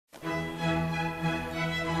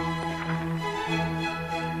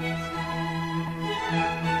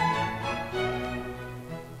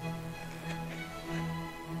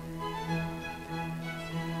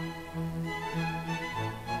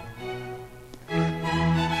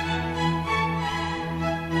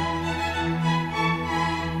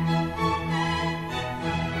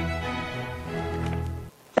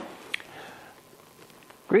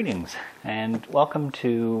Greetings and welcome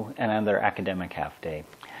to another academic half day.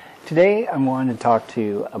 Today I'm going to talk to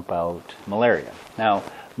you about malaria. Now,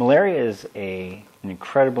 malaria is an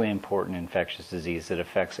incredibly important infectious disease that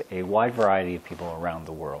affects a wide variety of people around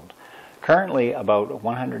the world. Currently, about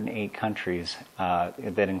 108 countries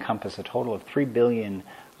that encompass a total of 3 billion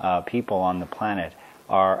people on the planet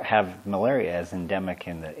have malaria as endemic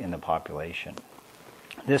in the population.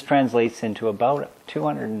 This translates into about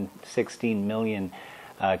 216 million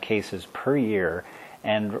cases per year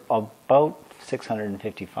and about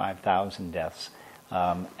 655,000 deaths,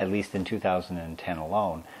 at least in 2010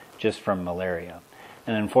 alone, just from malaria.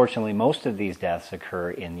 And unfortunately, most of these deaths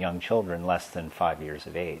occur in young children less than 5 years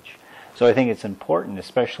of age. So I think it's important,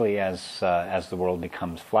 especially as the world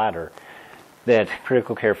becomes flatter, that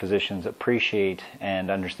critical care physicians appreciate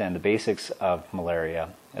and understand the basics of malaria,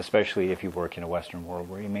 especially if you work in a Western world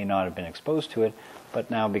where you may not have been exposed to it,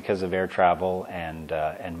 but now because of air travel and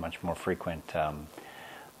much more frequent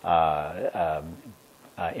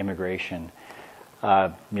immigration,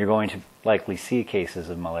 you're going to likely see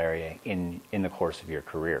cases of malaria in the course of your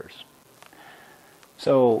careers.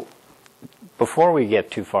 So before we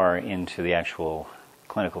get too far into the actual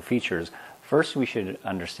clinical features, first we should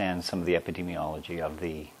understand some of the epidemiology of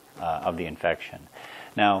the infection.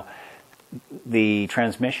 Now, the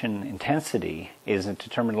transmission intensity is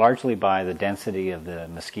determined largely by the density of the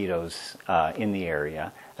mosquitoes in the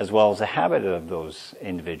area, as well as the habit of those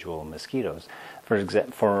individual mosquitoes.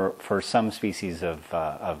 For some species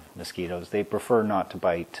of mosquitoes, they prefer not to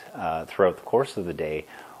bite throughout the course of the day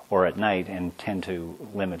or at night and tend to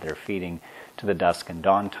limit their feeding to the dusk and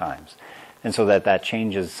dawn times. And so that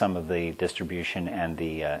changes some of the distribution and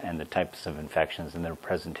the types of infections and their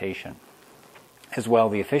presentation. As well,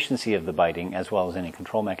 the efficiency of the biting, as well as any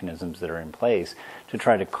control mechanisms that are in place to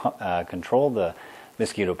try to control the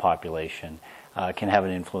mosquito population, can have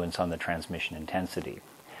an influence on the transmission intensity.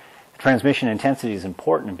 Transmission intensity is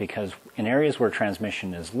important because in areas where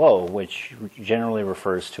transmission is low, which generally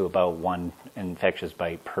refers to about one infectious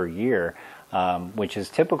bite per year, which is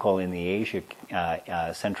typical in the Asia,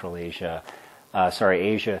 Central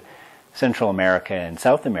America, and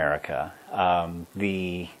South America,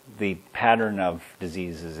 the pattern of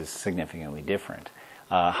diseases is significantly different.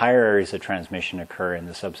 Higher areas of transmission occur in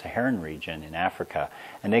the sub-Saharan region in Africa,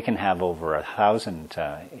 and they can have over 1,000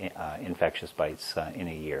 infectious bites in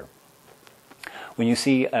a year. When you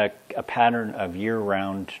see a pattern of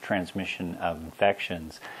year-round transmission of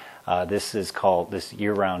infections, this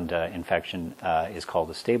year-round infection is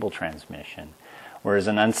called a stable transmission, whereas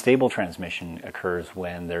an unstable transmission occurs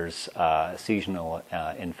when there's seasonal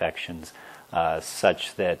infections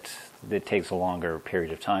such that it takes a longer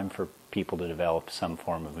period of time for people to develop some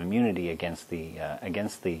form of immunity against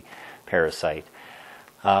the parasite,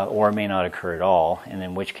 or it may not occur at all, and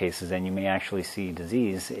in which cases then you may actually see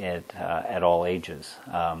disease at all ages.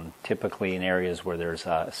 Typically in areas where there's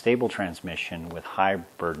a stable transmission with high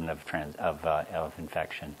burden of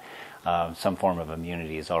infection, some form of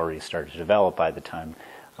immunity has already started to develop by the time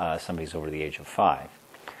somebody's over the age of 5.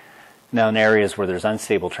 Now, in areas where there's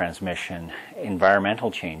unstable transmission,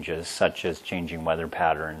 environmental changes such as changing weather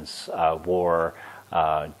patterns, war,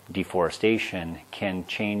 deforestation can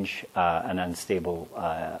change can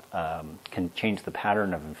change the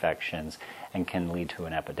pattern of infections and can lead to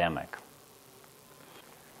an epidemic.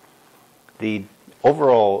 The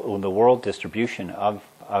world distribution of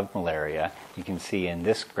malaria, you can see in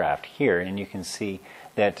this graph here, and you can see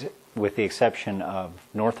that with the exception of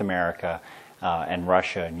North America and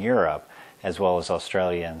Russia and Europe, as well as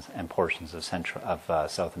Australia and portions of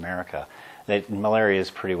South America, that malaria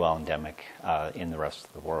is pretty well endemic in the rest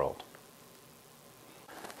of the world.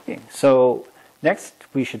 Okay, so next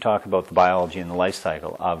we should talk about the biology and the life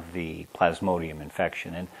cycle of the Plasmodium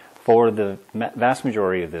infection. And for the vast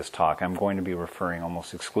majority of this talk, I'm going to be referring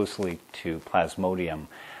almost exclusively to Plasmodium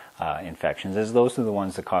infections, as those are the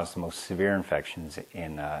ones that cause the most severe infections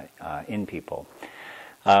in people.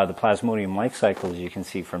 The Plasmodium life cycle, as you can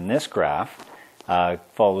see from this graph,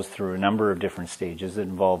 follows through a number of different stages that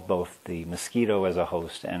involve both the mosquito as a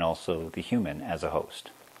host and also the human as a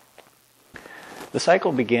host. The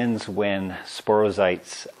cycle begins when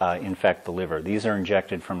sporozoites infect the liver. These are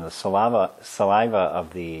injected from the saliva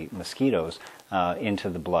of the mosquitoes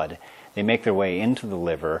into the blood. They make their way into the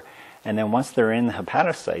liver, and then once they're in the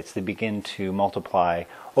hepatocytes, they begin to multiply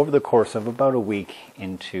over the course of about a week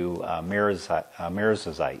into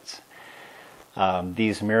myristocytes.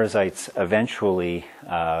 These myristocytes eventually,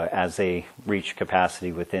 as they reach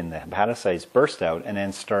capacity within the hepatocytes, burst out and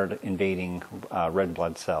then start invading red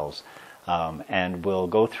blood cells, and will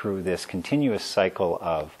go through this continuous cycle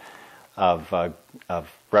of of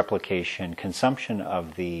replication, consumption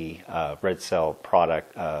of the red cell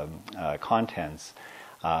product contents,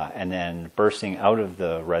 and then bursting out of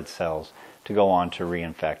the red cells to go on to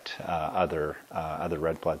reinfect other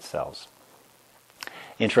red blood cells.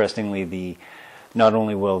 Interestingly, not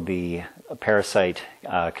only will the parasite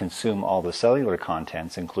consume all the cellular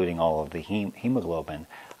contents, including all of the hemoglobin,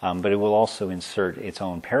 but it will also insert its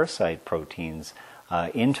own parasite proteins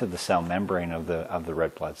into the cell membrane of the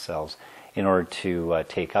red blood cells in order to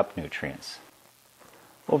take up nutrients.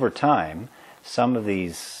 Over time, some of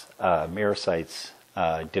these merocytes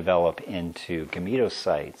develop into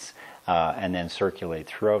gametocytes and then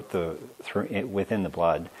circulate within the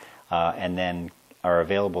blood, and then are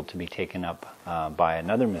available to be taken up by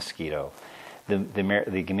another mosquito. The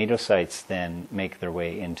gametocytes then make their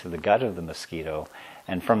way into the gut of the mosquito,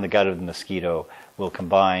 and from the gut of the mosquito will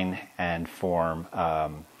combine and form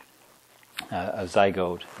a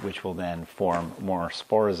zygote, which will then form more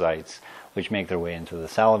sporozytes, which make their way into the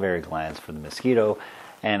salivary glands for the mosquito,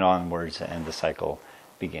 and onwards, and the cycle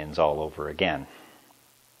begins all over again.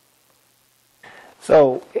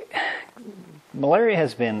 So, malaria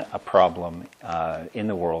has been a problem in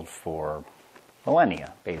the world for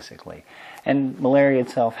millennia, basically. And malaria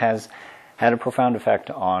itself has had a profound effect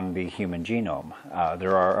on the human genome.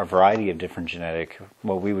 There are a variety of different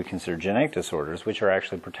what we would consider genetic disorders, which are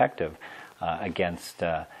actually protective against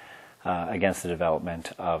the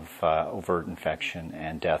development of overt infection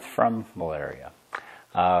and death from malaria.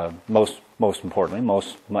 Most importantly,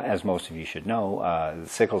 as most of you should know, the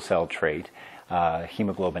sickle cell trait,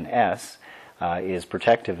 hemoglobin S, is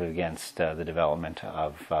protective against the development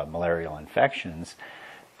of malarial infections.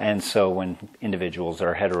 And so when individuals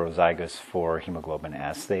are heterozygous for hemoglobin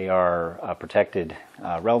S, they are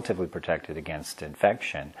relatively protected against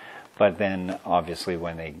infection. But then, obviously,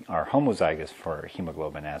 when they are homozygous for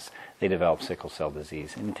hemoglobin S, they develop sickle cell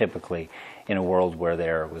disease. And typically, in a world where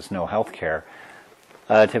there was no health care,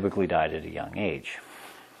 typically died at a young age.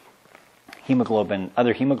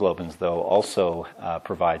 Other hemoglobins, though, also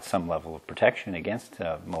provide some level of protection against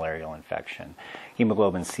malarial infection.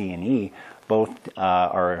 Hemoglobin C and E both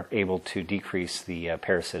are able to decrease the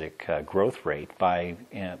parasitic growth rate by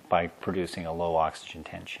producing a low oxygen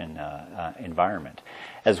tension environment.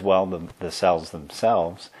 As well, the cells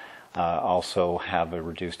themselves also have a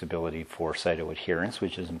reduced ability for cytoadherence,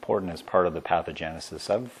 which is important as part of the pathogenesis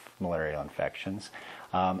of malarial infections.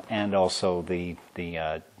 And also the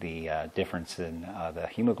difference in the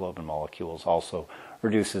hemoglobin molecules also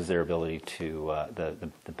reduces their ability to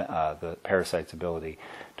the parasite's ability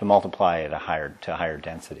to multiply at higher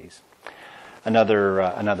densities.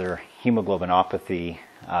 Another hemoglobinopathy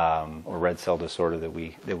or red cell disorder that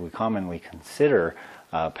we commonly consider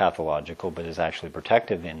pathological, but is actually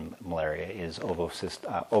protective in malaria, is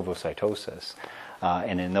ovocytosis.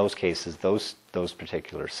 And in those cases, those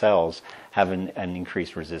particular cells have an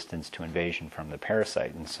increased resistance to invasion from the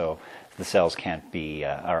parasite, and so the cells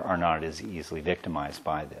are not as easily victimized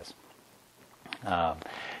by this.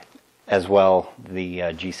 As well, the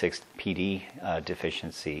G6PD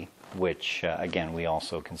deficiency, which again we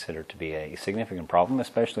also consider to be a significant problem,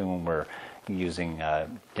 especially when we're using a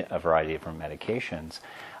variety of different medications,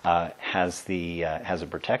 has a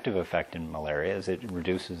protective effect in malaria as it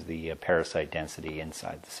reduces the parasite density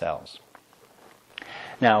inside the cells.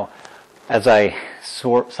 Now, as I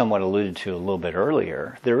somewhat alluded to a little bit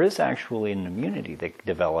earlier, there is actually an immunity that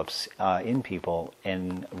develops in people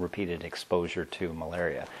in repeated exposure to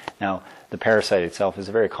malaria. Now, the parasite itself is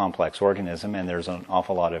a very complex organism, and there's an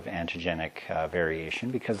awful lot of antigenic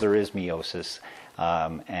variation because there is meiosis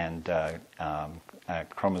and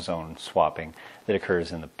chromosome swapping that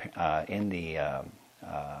occurs in the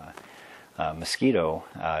mosquito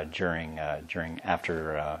to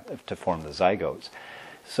form the zygotes.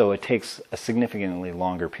 So it takes a significantly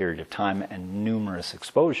longer period of time and numerous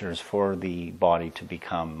exposures for the body to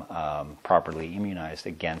become properly immunized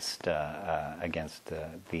against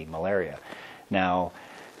the malaria. Now,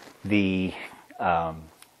 the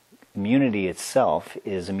immunity itself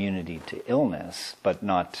is immunity to illness, but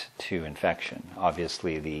not to infection.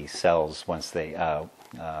 Obviously, the cells, once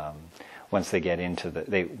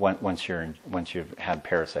you've had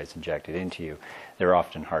parasites injected into you, they're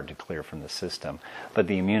often hard to clear from the system. But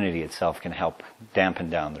the immunity itself can help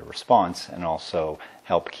dampen down the response and also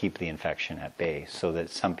help keep the infection at bay, so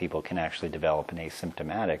that some people can actually develop an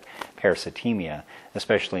asymptomatic parasitemia,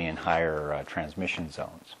 especially in higher transmission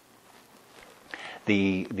zones.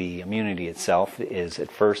 The immunity itself is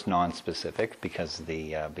at first non-specific because of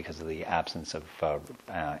the absence of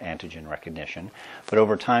antigen recognition, but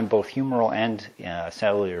over time both humoral and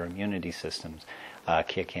cellular immunity systems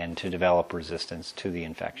kick in to develop resistance to the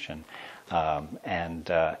infection, and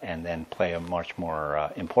then play a much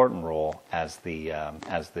more important role as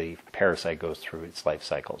the parasite goes through its life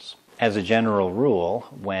cycles. As a general rule,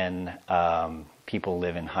 when people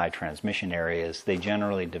live in high transmission areas, they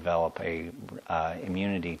generally develop a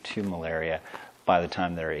immunity to malaria by the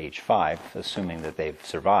time they're age 5, assuming that they've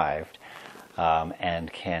survived,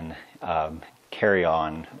 and can carry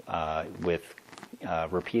on with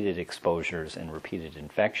repeated exposures and repeated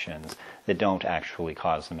infections that don't actually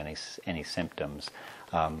cause them any symptoms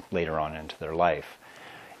later on into their life.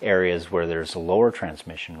 Areas where there's a lower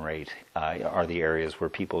transmission rate are the areas where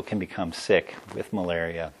people can become sick with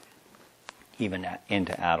malaria even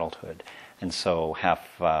into adulthood. And so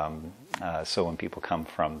so when people come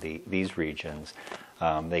from these regions,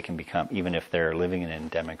 they can become, even if they're living in an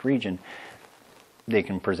endemic region, they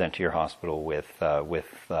can present to your hospital with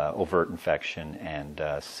overt infection and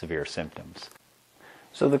severe symptoms.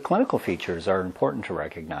 So the clinical features are important to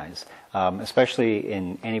recognize, especially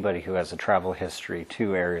in anybody who has a travel history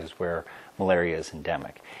to areas where malaria is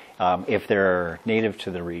endemic. If they're native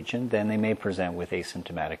to the region, then they may present with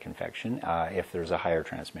asymptomatic infection if there's a higher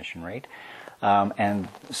transmission rate. And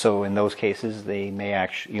so in those cases, you may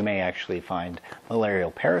actually find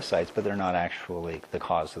malarial parasites, but they're not actually the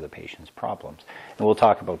cause of the patient's problems. And we'll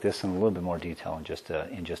talk about this in a little bit more detail in just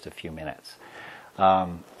a few minutes.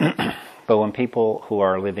 But when people who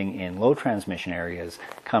are living in low transmission areas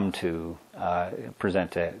come to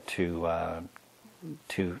present to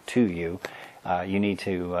you, you need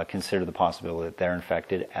to consider the possibility that they're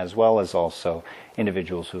infected, as well as also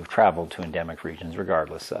individuals who have traveled to endemic regions,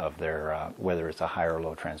 regardless of their whether it's a high or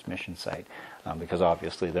low transmission site, because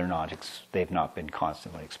obviously they've not been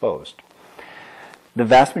constantly exposed. The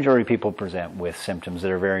vast majority of people present with symptoms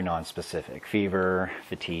that are very nonspecific: fever,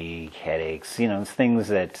 fatigue, headaches. Things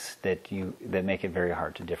that make it very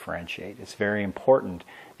hard to differentiate. It's very important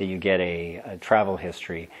that you get a travel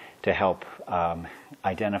history to help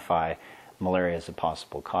identify malaria as a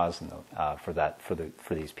possible cause for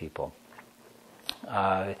these people.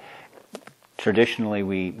 Traditionally,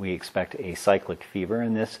 we expect a cyclic fever,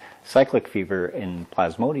 and this cyclic fever in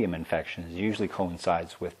Plasmodium infections usually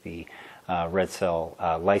coincides with the red cell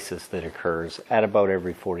lysis that occurs at about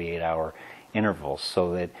every 48-hour intervals,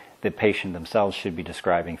 so that the patient themselves should be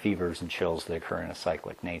describing fevers and chills that occur in a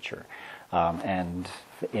cyclic nature. And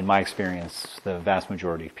in my experience, the vast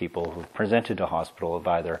majority of people who've presented to hospital have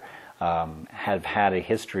either have had a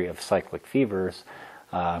history of cyclic fevers,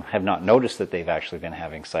 have not noticed that they've actually been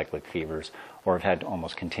having cyclic fevers, or have had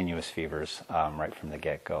almost continuous fevers right from the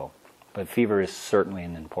get-go. But fever is certainly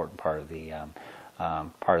an important part of the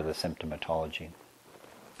symptomatology.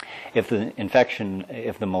 If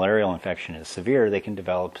the malarial infection is severe, they can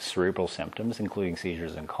develop cerebral symptoms, including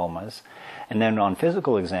seizures and comas. And then on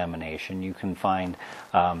physical examination, you can find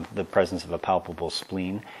the presence of a palpable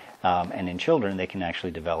spleen. And in children, they can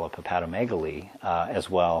actually develop hepatomegaly as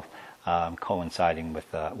well, coinciding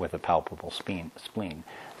with a palpable spleen.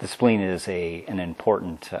 The spleen is an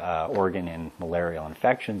important organ in malarial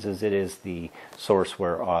infections, as it is the source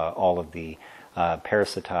where all of the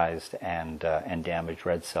parasitized and damaged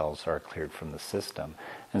red cells are cleared from the system,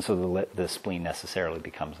 and so the spleen necessarily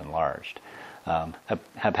becomes enlarged.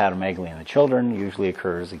 Hepatomegaly in the children usually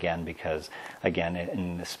occurs again because,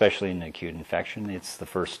 especially in acute infection, it's the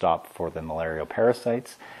first stop for the malarial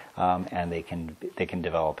parasites, and they can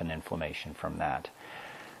develop an inflammation from that.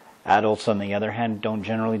 Adults, on the other hand, don't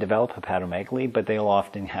generally develop hepatomegaly, but they'll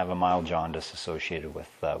often have a mild jaundice associated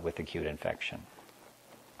with acute infection.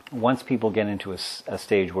 Once people get into a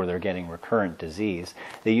stage where they're getting recurrent disease,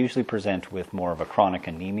 they usually present with more of a chronic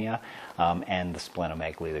anemia and the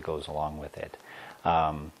splenomegaly that goes along with it.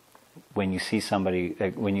 When you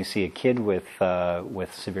see a kid with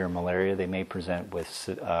severe malaria, they may present with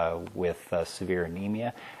severe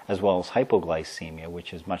anemia, as well as hypoglycemia,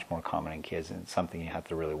 which is much more common in kids, and it's something you have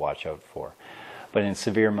to really watch out for. But in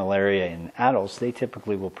severe malaria in adults, they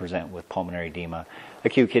typically will present with pulmonary edema,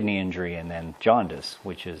 acute kidney injury, and then jaundice,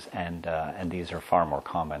 and these are far more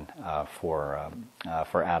common for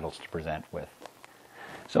adults to present with.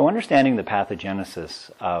 So understanding the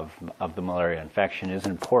pathogenesis of the malaria infection is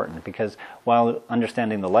important, because while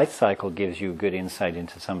understanding the life cycle gives you good insight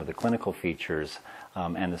into some of the clinical features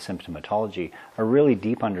and the symptomatology, a really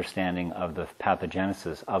deep understanding of the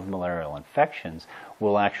pathogenesis of malarial infections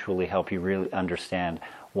will actually help you really understand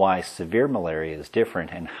why severe malaria is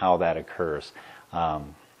different and how that occurs,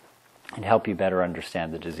 and help you better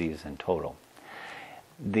understand the disease in total.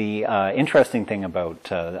 The interesting thing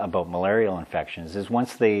about malarial infections is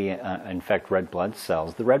once they infect red blood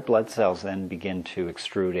cells, the red blood cells then begin to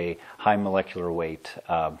extrude a high molecular weight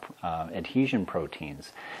adhesion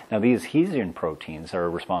proteins. Now, these adhesion proteins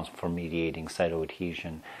are responsible for mediating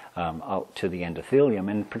cytoadhesion out to the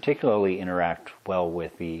endothelium, and particularly interact well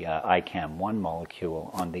with the ICAM1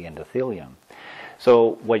 molecule on the endothelium.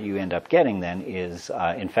 So what you end up getting then is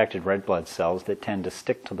infected red blood cells that tend to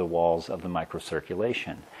stick to the walls of the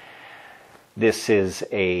microcirculation. This is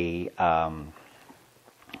a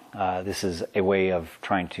way of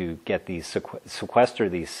trying to get these sequester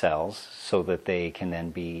these cells so that they can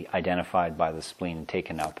then be identified by the spleen and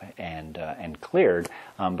taken up and cleared.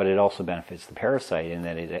 But it also benefits the parasite in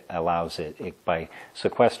that it allows it by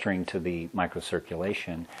sequestering to the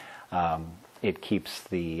microcirculation. It keeps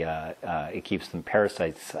the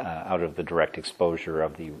parasites out of the direct exposure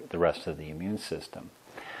of the rest of the immune system.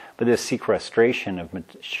 But this sequestration of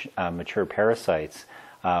mature parasites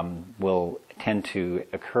will tend to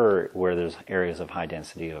occur where there's areas of high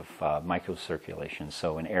density of microcirculation,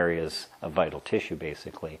 so in areas of vital tissue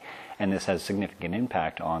basically, and this has significant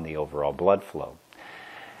impact on the overall blood flow.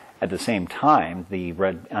 At the same time, the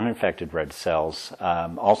uninfected red cells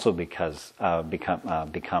also become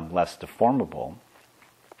less deformable,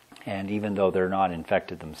 and even though they're not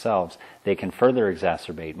infected themselves, they can further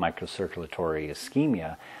exacerbate microcirculatory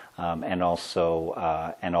ischemia, and also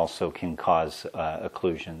can cause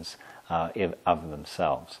occlusions of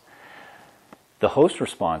themselves. The host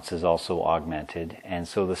response is also augmented, and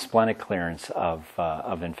so the splenic clearance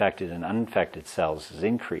of infected and uninfected cells is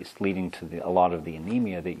increased, leading to a lot of the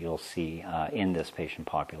anemia that you'll see in this patient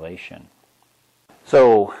population.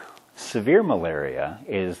 So severe malaria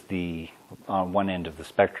is on one end of the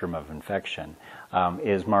spectrum of infection,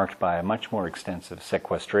 is marked by a much more extensive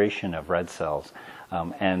sequestration of red cells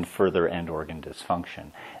and further end organ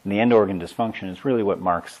dysfunction. And the end organ dysfunction is really what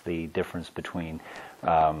marks the difference between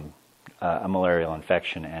a malarial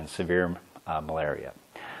infection and severe malaria.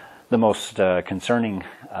 The most concerning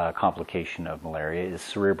complication of malaria is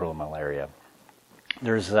cerebral malaria.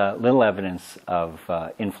 There's little evidence of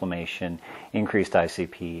inflammation, increased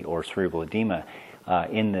ICP, or cerebral edema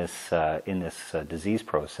in this disease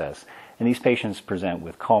process. And these patients present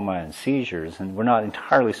with coma and seizures, and we're not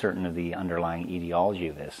entirely certain of the underlying etiology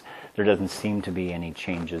of this. There doesn't seem to be any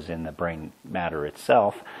changes in the brain matter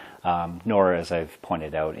itself, nor, as I've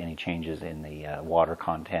pointed out, any changes in the water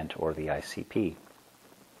content or the ICP.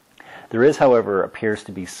 There is, however, appears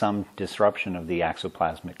to be some disruption of the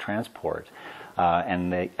axoplasmic transport,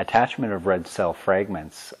 and the attachment of red cell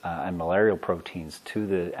fragments and malarial proteins to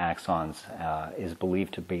the axons is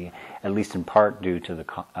believed to be, at least in part, due to the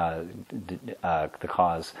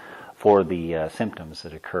cause for the symptoms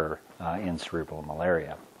that occur in cerebral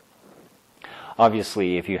malaria.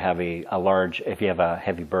 Obviously, if you have a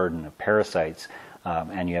heavy burden of parasites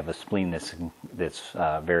and you have a spleen that's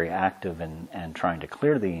very active and trying to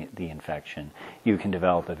clear the infection, you can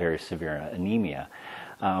develop a very severe anemia.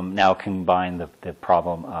 Now combine the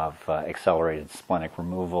problem of accelerated splenic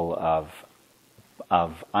removal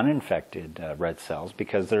of uninfected red cells,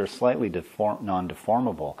 because they're slightly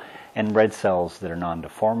non-deformable, and red cells that are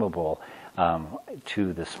non-deformable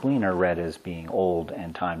to the spleen are read as being old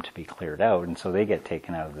and time to be cleared out, and so they get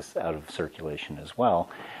taken out of circulation as well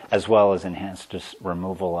as enhanced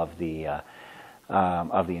removal of the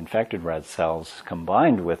infected red cells,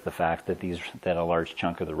 combined with the fact that a large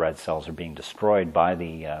chunk of the red cells are being destroyed by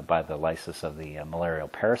the lysis of the malarial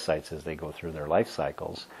parasites as they go through their life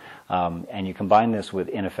cycles. And you combine this with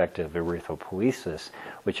ineffective erythropoiesis,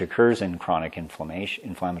 which occurs in chronic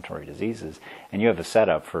inflammatory diseases, and you have a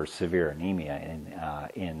setup for severe anemia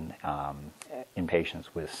in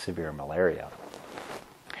patients with severe malaria.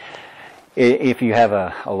 If you have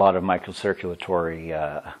a lot of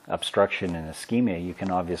microcirculatory obstruction and ischemia, you can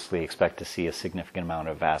obviously expect to see a significant amount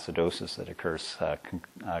of acidosis that occurs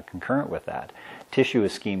concurrent with that. Tissue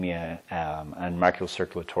ischemia and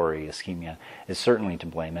microcirculatory ischemia is certainly to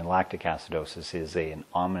blame, and lactic acidosis is an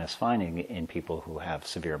ominous finding in people who have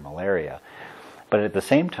severe malaria. But at the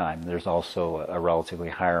same time, there's also a relatively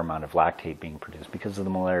higher amount of lactate being produced because of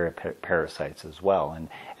the malaria parasites as well. And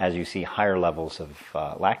as you see higher levels of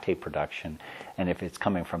lactate production, and if it's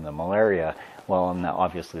coming from the malaria, well, now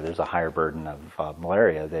obviously there's a higher burden of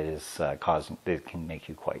malaria that is that can make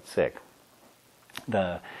you quite sick.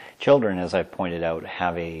 The children, as I pointed out,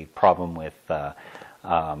 have a problem with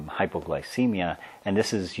hypoglycemia, and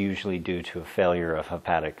this is usually due to a failure of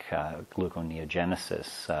hepatic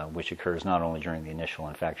gluconeogenesis, which occurs not only during the initial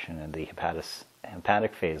infection and the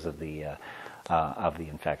hepatic phase of the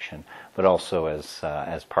infection, but also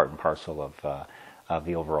as part and parcel of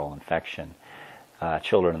the overall infection.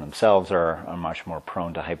 Children themselves are much more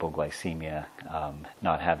prone to hypoglycemia,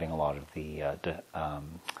 not having a lot of the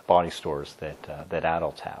body stores that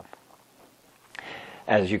adults have.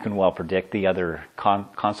 As you can well predict, the other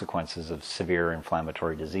consequences of severe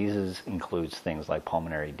inflammatory diseases includes things like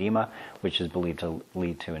pulmonary edema, which is believed to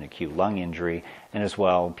lead to an acute lung injury, and as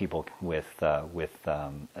well, people with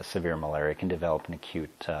severe malaria can develop an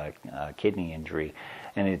acute kidney injury.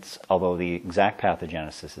 And although the exact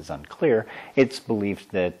pathogenesis is unclear, it's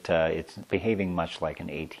believed that it's behaving much like an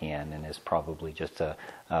ATN and is probably just a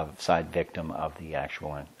side victim of the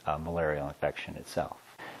actual malarial infection itself.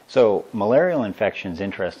 So malarial infections,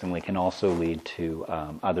 interestingly, can also lead to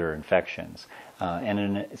other infections. And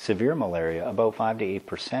in severe malaria, about 5 to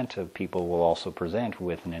 8% of people will also present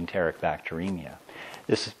with an enteric bacteremia.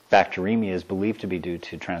 This bacteremia is believed to be due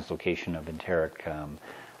to translocation of enteric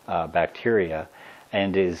bacteria,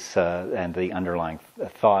 and the underlying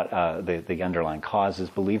the underlying cause is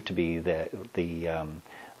believed to be the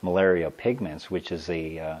malaria pigments, which is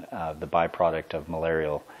the byproduct of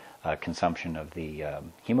malarial consumption of the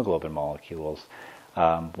hemoglobin molecules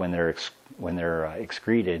when they're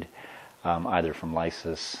excreted either from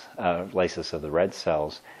lysis of the red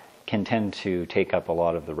cells, can tend to take up a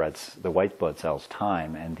lot of the white blood cells'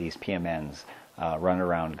 time, and these PMNs run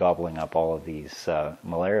around gobbling up all of these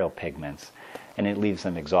malarial pigments, and it leaves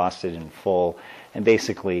them exhausted and full, and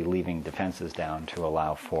basically leaving defenses down to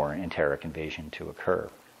allow for enteric invasion to occur.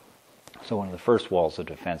 So one of the first walls of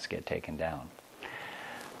defense get taken down.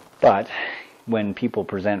 But when people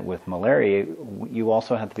present with malaria, you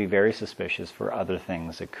also have to be very suspicious for other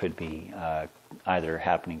things that could be either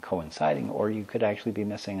happening coinciding, or you could actually be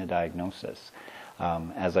missing a diagnosis.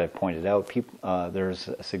 As I pointed out, there's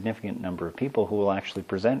a significant number of people who will actually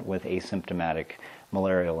present with asymptomatic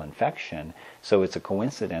malarial infection, so it's a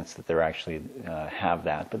coincidence that they're actually have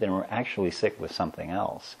that, but they're actually sick with something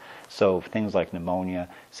else. So things like pneumonia,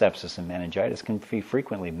 sepsis, and meningitis can be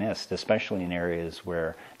frequently missed, especially in areas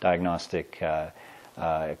where diagnostic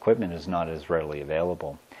equipment is not as readily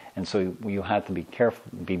available. And so you have to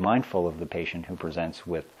be mindful of the patient who presents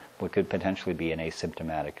with what could potentially be an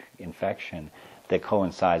asymptomatic infection that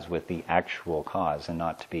coincides with the actual cause, and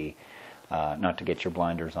not to get your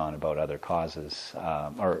blinders on about other causes,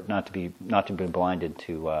 or not to be blinded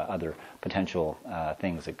to other potential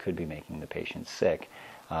things that could be making the patient sick,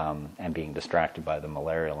 and being distracted by the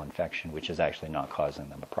malarial infection, which is actually not causing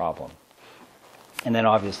them a problem. And then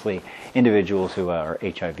obviously individuals who are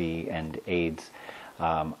HIV and AIDS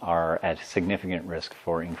are at significant risk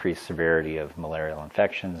for increased severity of malarial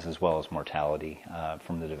infections, as well as mortality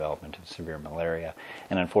from the development of severe malaria.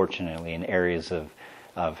 And unfortunately, in areas of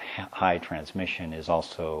high transmission is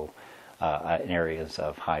also in areas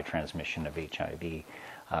of high transmission of HIV.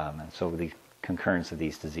 And so the concurrence of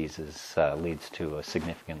these diseases leads to a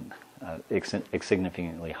significantly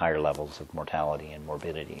higher levels of mortality and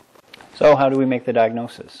morbidity. So how do we make the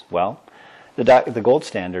diagnosis? Well, the gold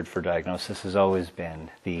standard for diagnosis has always been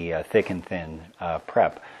the thick and thin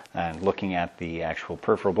prep, and looking at the actual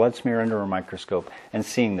peripheral blood smear under a microscope and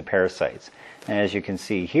seeing the parasites. And as you can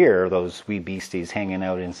see here, those wee beasties hanging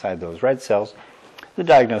out inside those red cells, the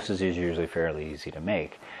diagnosis is usually fairly easy to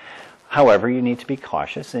make. However, you need to be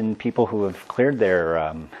cautious, and people who have cleared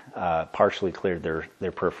their, partially cleared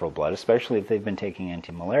their peripheral blood, especially if they've been taking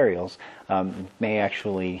antimalarials, may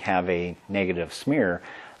actually have a negative smear,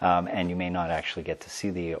 and you may not actually get to see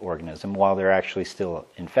the organism while they're actually still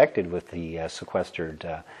infected with the sequestered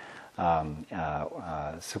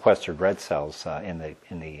red cells in the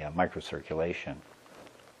microcirculation.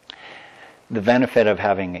 The benefit of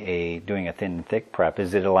doing a thin and thick prep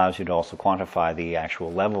is it allows you to also quantify the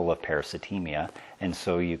actual level of parasitemia, and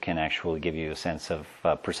so you can actually give you a sense of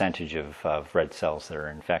percentage of red cells that are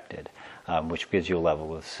infected, which gives you a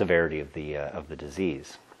level of severity of the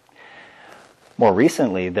disease. More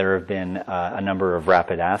recently, there have been a number of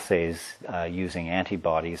rapid assays using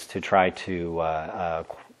antibodies to try to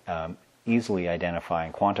easily identify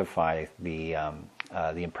and quantify the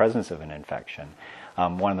presence of an infection.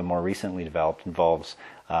 One of the more recently developed involves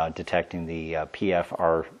detecting the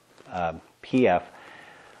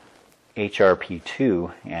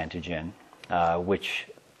PF-HRP2 antigen, which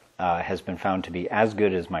has been found to be as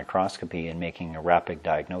good as microscopy in making a rapid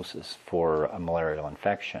diagnosis for a malarial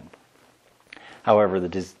infection. However,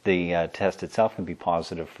 the test itself can be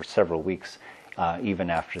positive for several weeks, even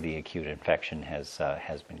after the acute infection has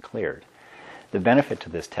been cleared. The benefit to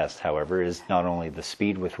this test, however, is not only the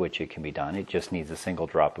speed with which it can be done. It just needs a single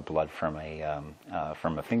drop of blood from a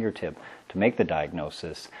fingertip to make the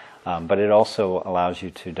diagnosis, but it also allows you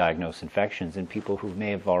to diagnose infections in people who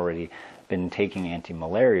may have already been taking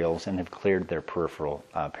antimalarials and have cleared their peripheral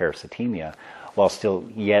parasitemia, while still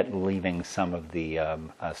yet leaving some of the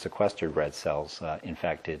sequestered red cells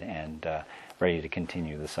infected and ready to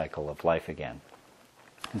continue the cycle of life again.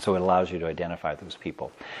 And so it allows you to identify those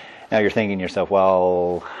people. Now you're thinking to yourself,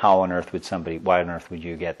 well, why on earth would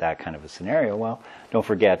you get that kind of a scenario? Well, don't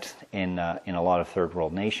forget, in a lot of third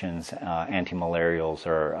world nations, antimalarials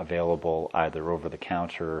are available either over the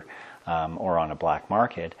counter or on a black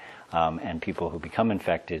market, and people who become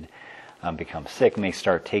infected, become sick, may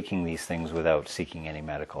start taking these things without seeking any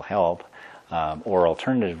medical help. Or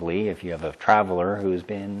alternatively, if you have a traveler who's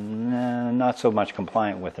been not so much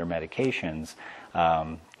compliant with their medications,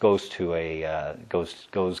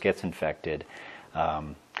 gets infected,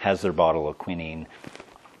 has their bottle of quinine,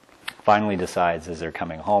 finally decides as they're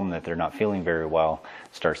coming home that they're not feeling very well,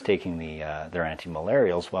 starts taking their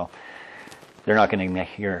antimalarials. Well, they're not going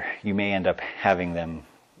to you may end up having them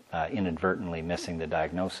inadvertently missing the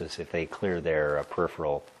diagnosis if they clear their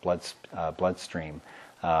peripheral bloodstream.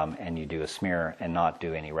 And you do a smear and not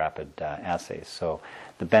do any rapid assays. So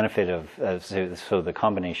the benefit of so the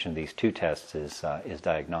combination of these two tests is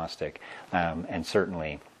diagnostic, and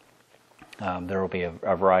certainly there will be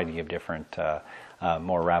a variety of different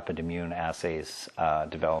more rapid immune assays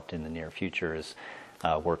developed in the near future as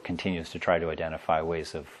work continues to try to identify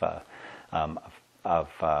ways of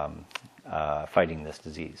fighting this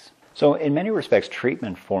disease. So in many respects,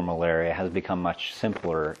 treatment for malaria has become much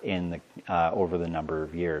simpler over the number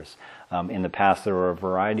of years. In the past, there were a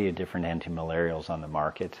variety of different antimalarials on the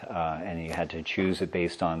market, and you had to choose it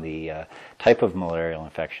based on the type of malarial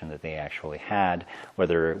infection that they actually had,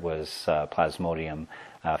 whether it was Plasmodium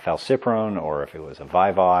falciparum or if it was a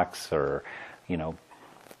Vivox, or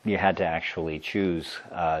you had to actually choose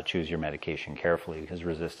your medication carefully because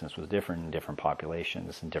resistance was different in different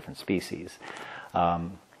populations and different species.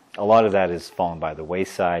 A lot of that has fallen by the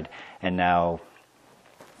wayside, and now,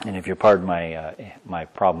 and if you'll pardon my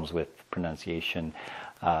problems with pronunciation,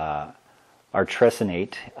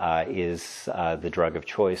 artesunate is the drug of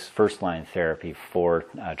choice, first-line therapy for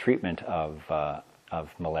treatment of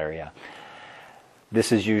malaria.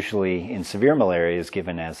 This is usually, in severe malaria, is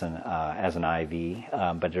given as an IV,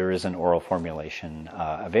 but there is an oral formulation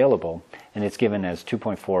available, and it's given as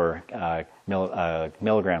 2.4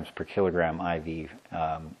 milligrams per kilogram IV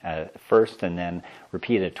at first, and then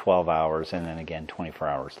repeat at 12 hours, and then again 24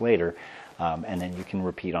 hours later, and then you can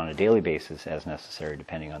repeat on a daily basis as necessary,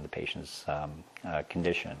 depending on the patient's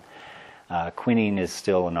condition. Quinine is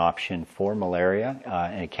still an option for malaria,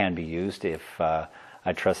 and it can be used if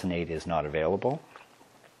artesunate is not available.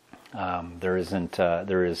 There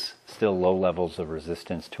is still low levels of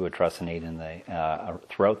resistance to artesunate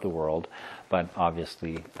throughout the world, but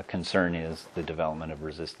obviously a concern is the development of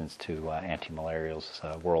resistance to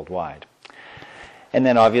antimalarials worldwide. And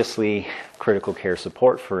then obviously critical care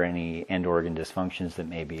support for any end organ dysfunctions that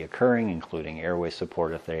may be occurring, including airway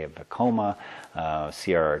support if they have a coma.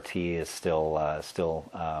 CRRT is still a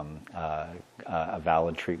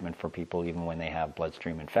valid treatment for people even when they have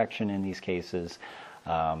bloodstream infection in these cases.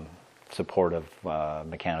 Support of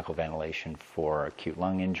mechanical ventilation for acute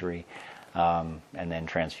lung injury, and then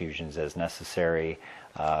transfusions as necessary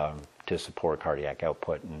to support cardiac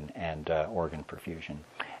output and organ perfusion,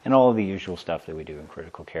 and all of the usual stuff that we do in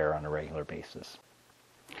critical care on a regular basis.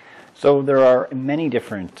 So there are many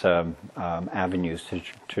different avenues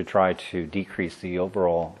to try to decrease the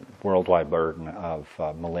overall worldwide burden of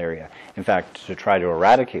malaria. In fact, to try to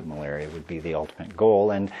eradicate malaria would be the ultimate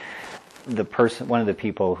goal, and one of the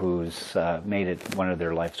people who's made it one of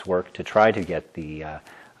their life's work to try to get the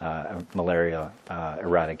malaria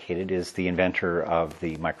eradicated is the inventor of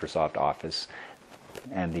the Microsoft Office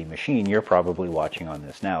and the machine you're probably watching on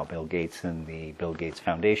this now. Bill Gates and the Bill Gates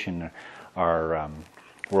Foundation are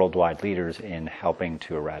worldwide leaders in helping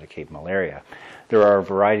to eradicate malaria. There are a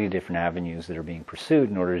variety of different avenues that are being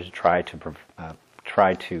pursued in order to try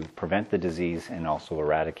to prevent the disease and also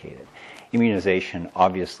eradicate it. Immunization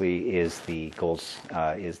obviously is the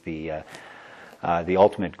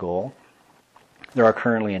ultimate goal. There are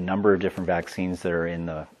currently a number of different vaccines that are in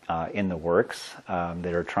the works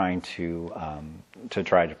that are trying to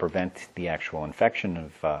try to prevent the actual infection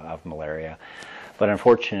of malaria. But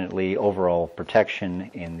unfortunately, overall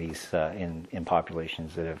protection in these in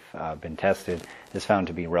populations that have been tested is found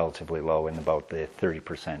to be relatively low in about the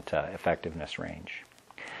 30% effectiveness range.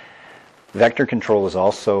 Vector control is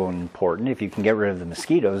also important. If you can get rid of the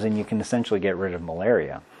mosquitoes, then you can essentially get rid of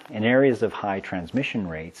malaria. In areas of high transmission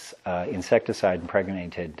rates,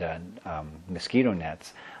 insecticide-impregnated mosquito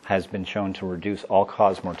nets has been shown to reduce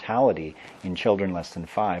all-cause mortality in children less than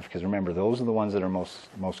 5, because remember, those are the ones that are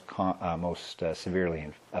most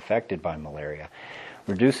severely affected by malaria.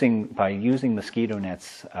 By using mosquito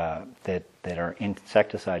nets that are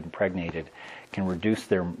insecticide impregnated can reduce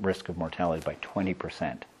their risk of mortality by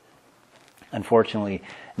 20%. Unfortunately,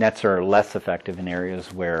 nets are less effective in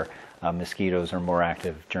areas where mosquitoes are more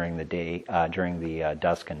active during the day, during the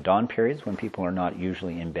dusk and dawn periods, when people are not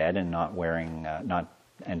usually in bed and not wearing,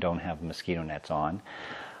 and don't have mosquito nets on.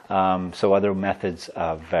 So other methods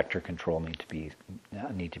of vector control need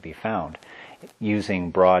to be found.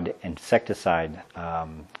 Using broad insecticide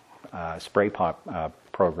spray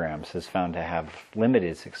programs is found to have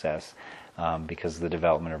limited success because of the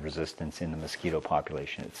development of resistance in the mosquito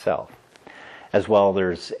population itself. As well,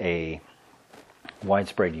 there's a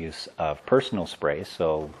widespread use of personal sprays,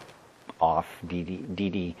 so off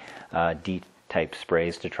DD type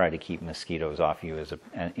sprays to try to keep mosquitoes off you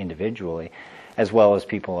individually, as well as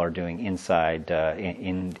people are doing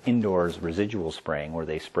indoors residual spraying, where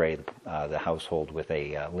they spray the household with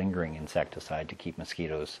a lingering insecticide to keep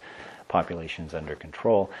mosquitoes populations under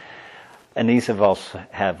control. And these have also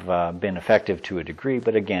been effective to a degree,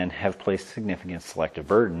 but again have placed significant selective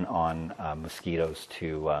burden on mosquitoes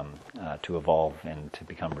to evolve and to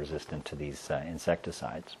become resistant to these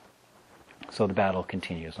insecticides. So the battle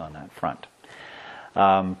continues on that front.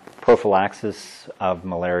 Prophylaxis of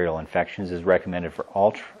malarial infections is recommended for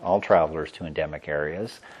all travelers to endemic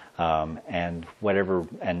areas, and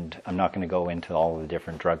I'm not going to go into all of the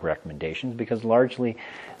different drug recommendations, because largely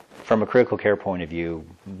from a critical care point of view,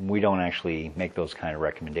 we don't actually make those kind of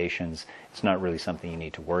recommendations. It's not really something you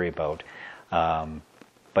need to worry about.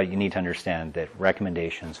 But you need to understand that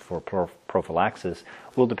recommendations for prophylaxis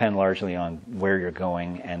will depend largely on where you're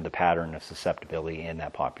going and the pattern of susceptibility in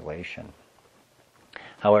that population.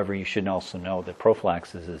 However, you should also know that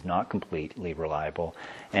prophylaxis is not completely reliable,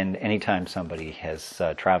 and anytime somebody has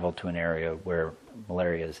traveled to an area where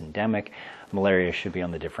malaria is endemic, malaria should be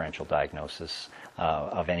on the differential diagnosis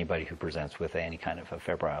of anybody who presents with any kind of a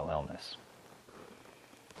febrile illness.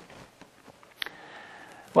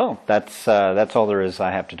 Well, that's all there is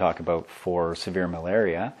I have to talk about for severe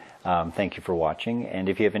malaria. Thank you for watching, and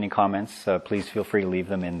if you have any comments, please feel free to leave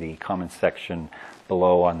them in the comments section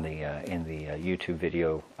below on in the YouTube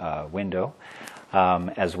video window.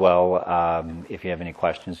 As well, if you have any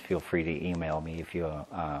questions, feel free to email me if you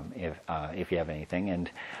have anything. And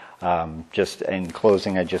just in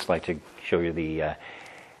closing, I'd just like to show you the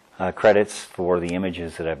credits for the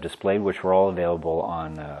images that I've displayed, which were all available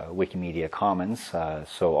on Wikimedia Commons.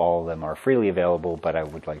 So all of them are freely available, but I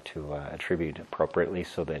would like to attribute appropriately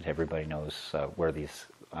so that everybody knows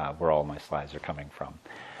where all my slides are coming from.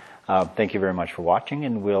 Thank you very much for watching,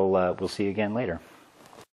 and we'll see you again later.